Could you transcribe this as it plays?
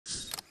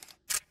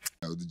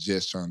The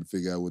Jets trying to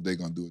figure out what they're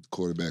gonna do at the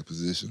quarterback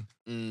position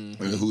and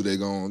Mm-hmm. who they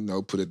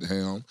gonna put at the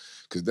helm.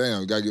 Cause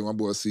damn, gotta get my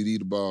boy CD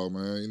the ball,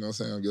 man. You know what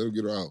I'm saying?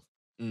 Get her out.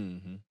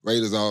 Mm-hmm.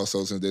 Raiders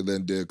also, since they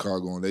letting Derek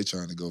Carr go on, they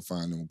trying to go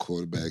find them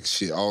quarterback.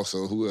 Shit.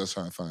 Also, who else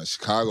trying to find?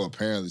 Chicago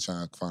apparently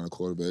trying to find a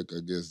quarterback.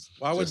 I guess.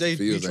 Why would they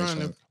be trying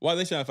to? Why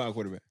they trying to find a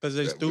quarterback? Because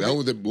they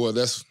stupid. Well,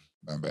 that's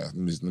my bad.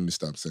 Let me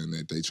stop saying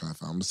that. They trying to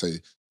find. I'm gonna say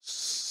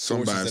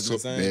somebody.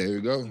 There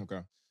you go. Okay.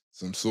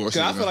 Some sources.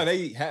 Because I feel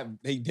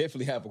like they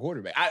definitely have a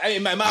quarterback.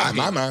 In my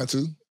mind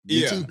too.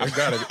 Yeah, too. They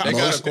got a quarterback.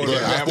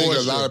 I think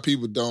a lot of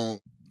people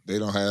don't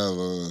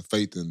have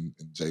faith in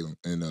Jalen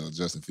and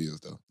Justin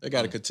Fields though. They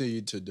got to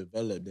continue to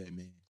develop that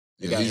man.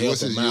 What's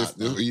his year?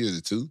 This year is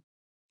it 2?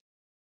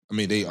 I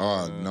mean, they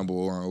are number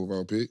 1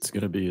 overall pick. It's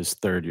gonna be his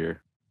 3rd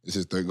year. It's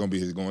his third. Going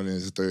in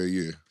his 3rd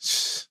year.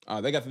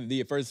 They got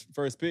the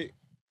first pick,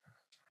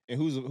 and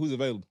who's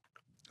available?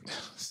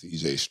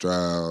 C.J.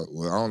 Stroud.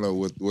 Well, I don't know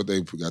what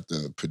they got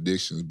the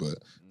predictions, but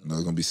I know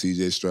it's gonna be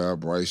C.J. Stroud,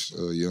 Bryce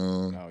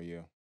Young. Oh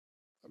yeah.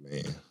 I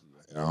mean,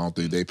 I don't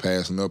think they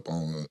passing up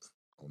on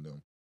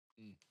them.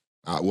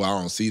 I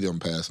don't see them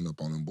passing up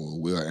on them, boy.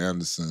 Will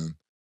Anderson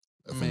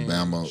from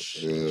Bama.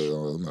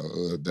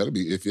 That'll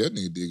be if that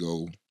nigga did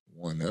go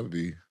 1. That'll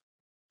be.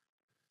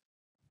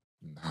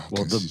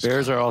 Well, the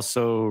Bears are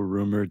also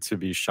rumored to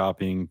be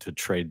shopping to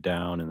trade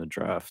down in the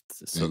draft,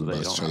 so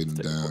they don't trading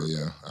down.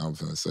 Yeah, I was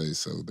gonna say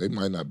so. They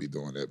might not be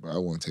doing that, but I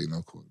wouldn't take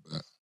no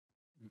quarterback.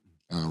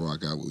 I'll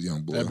rock out with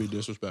young boy. That'd be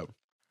disrespectful.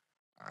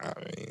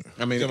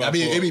 I mean,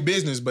 it'd be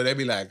business, but they'd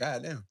be like,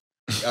 God damn,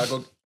 y'all go.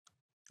 All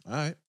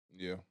right.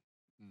 Yeah.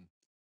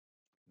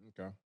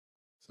 Okay.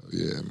 So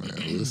yeah, man,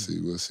 we'll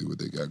see what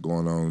they got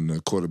going on in the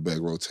quarterback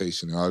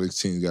rotation. All these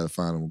teams got to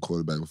find them a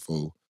quarterback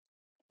before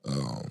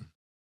the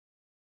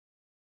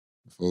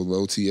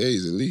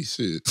OTAs at least.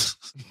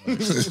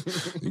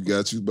 Shit, you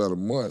got you about a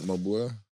month, my boy.